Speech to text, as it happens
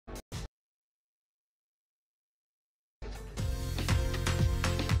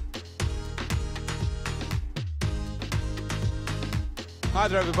Hi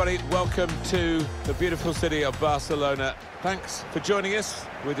there, everybody. Welcome to the beautiful city of Barcelona. Thanks for joining us.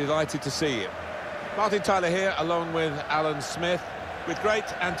 We're delighted to see you. Martin Tyler here, along with Alan Smith. With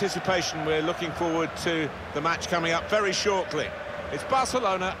great anticipation, we're looking forward to the match coming up very shortly. It's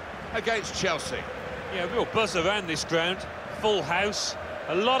Barcelona against Chelsea. Yeah, real buzz around this ground. Full house,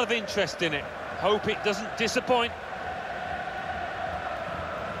 a lot of interest in it. Hope it doesn't disappoint.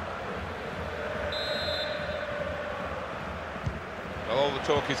 Well, all the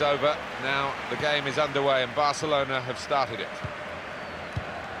talk is over. Now the game is underway and Barcelona have started it.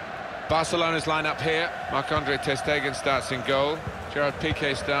 Barcelona's line-up here. Marc-Andre ter Stegen starts in goal. Gerard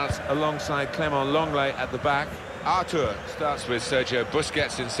Piqué starts alongside Clement Lenglet at the back. Arthur starts with Sergio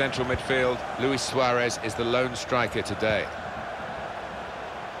Busquets in central midfield. Luis Suarez is the lone striker today.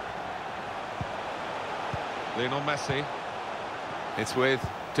 Lionel Messi. It's with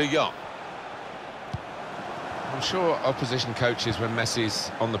De Jong. I'm sure opposition coaches, when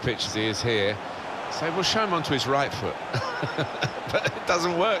Messi's on the pitch as he is here, say, we'll show him onto his right foot. But it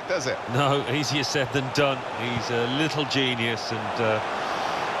doesn't work, does it? No, easier said than done. He's a little genius, and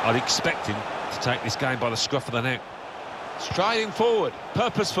I'd expect him to take this game by the scruff of the neck. Striding forward,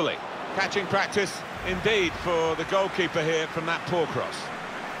 purposefully. Catching practice, indeed, for the goalkeeper here from that poor cross.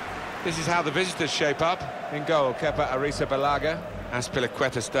 This is how the visitors shape up. In goal, Kepa Arrizabalaga.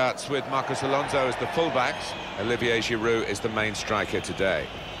 Azpilicueta starts with Marcos Alonso as the fullbacks. Olivier Giroud is the main striker today.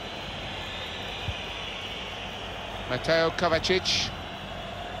 Mateo Kovacic.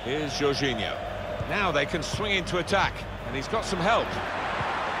 Here's Jorginho. Now they can swing into attack, and he's got some help.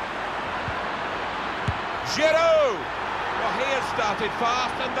 Giroud! Well, he has started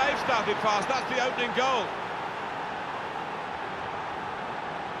fast, and they've started fast. That's the opening goal.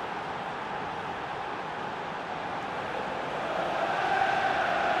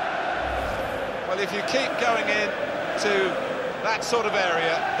 Well, if you keep going in to that sort of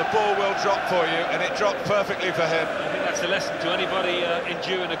area, the ball will drop for you, and it dropped perfectly for him. I think that's a lesson to anybody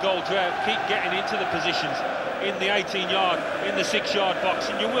enduring a goal drought. Keep getting into the positions in the 18-yard, in the 6-yard box,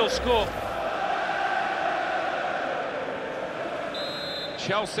 and you will score.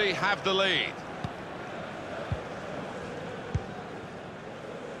 Chelsea have the lead.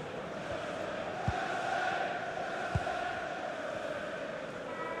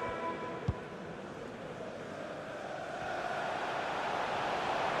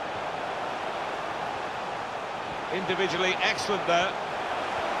 Individually excellent there.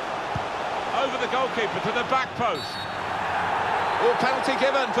 Over the goalkeeper to the back post. Oh, penalty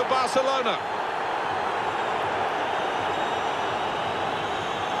given for Barcelona.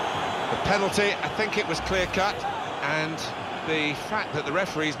 The penalty, I think it was clear-cut, and the fact that the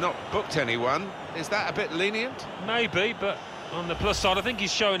referee's not booked anyone, is that a bit lenient? Maybe, but on the plus side, I think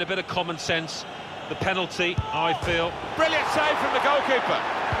he's showing a bit of common sense. The penalty, I feel. Brilliant save from the goalkeeper.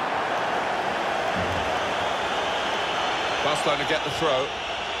 Barcelona get the throw.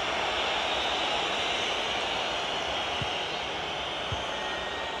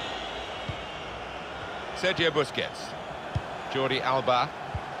 Sergio Busquets. Jordi Alba.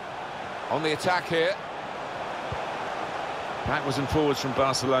 On the attack here. Backwards and forwards from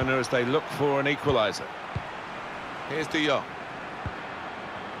Barcelona as they look for an equaliser. Here's De Jong.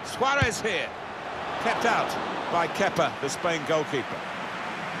 Suarez here. Kept out by Kepa, the Spain goalkeeper.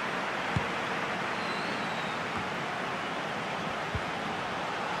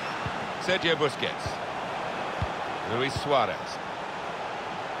 Sergio Busquets. Luis Suarez.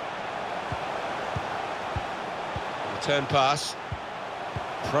 Return pass.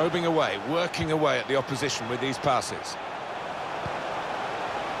 Probing away, working away at the opposition with these passes.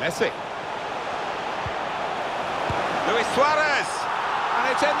 Messi. Luis Suarez!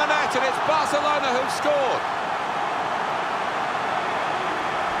 And it's in the net, and it's Barcelona who've scored.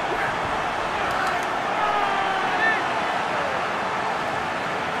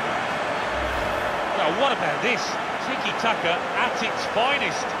 What about this? Tiki-taka at its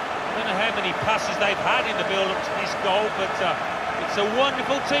finest. I don't know how many passes they've had in the build-up to this goal, but it's a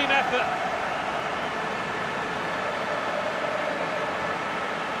wonderful team effort.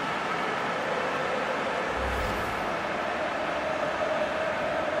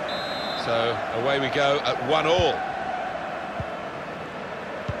 So away we go at 1-1.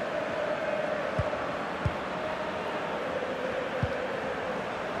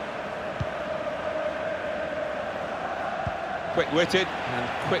 Quick-witted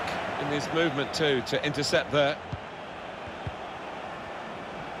and quick in his movement too to intercept there.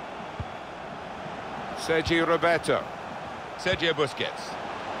 Sergio Roberto. Sergio Busquets.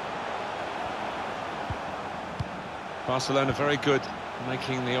 Barcelona very good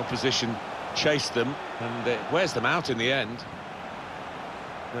making the opposition chase them, and it wears them out in the end.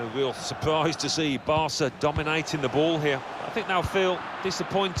 No real surprise to see Barca dominating the ball here. I think they'll feel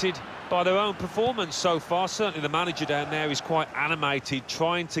disappointed by their own performance so far. Certainly the manager down there is quite animated,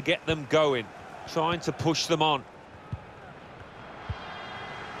 trying to get them going, trying to push them on.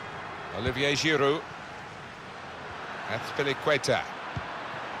 Olivier Giroud. Azpilicueta.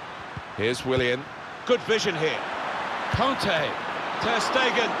 Here's Willian. Good vision here. Conte. Ter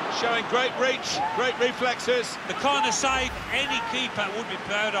Stegen showing great reach, great reflexes. The kind of save any keeper would be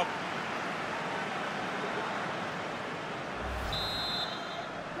proud of.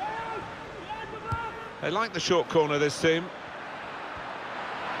 They like the short corner, this team.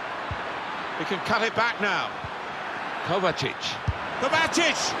 He can cut it back now. Kovacic.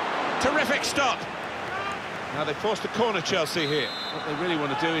 Terrific stop. Now they forced a corner, Chelsea, here. What they really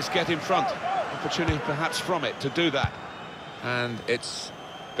want to do is get in front. Opportunity perhaps from it to do that. And it's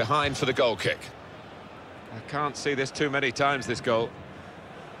behind for the goal kick. I can't see this too many times, this goal.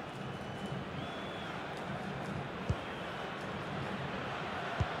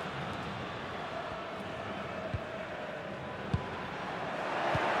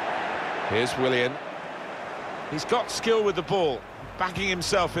 Here's Willian. He's got skill with the ball, backing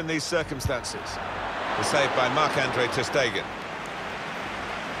himself in these circumstances. The save by Marc-Andre Ter Stegen.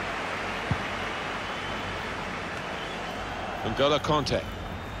 N'Golo Conte.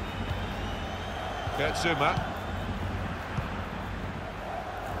 Kurt Zouma.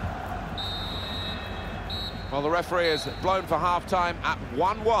 Well, the referee has blown for half-time at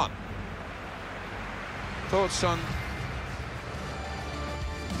 1-1. Thoughts on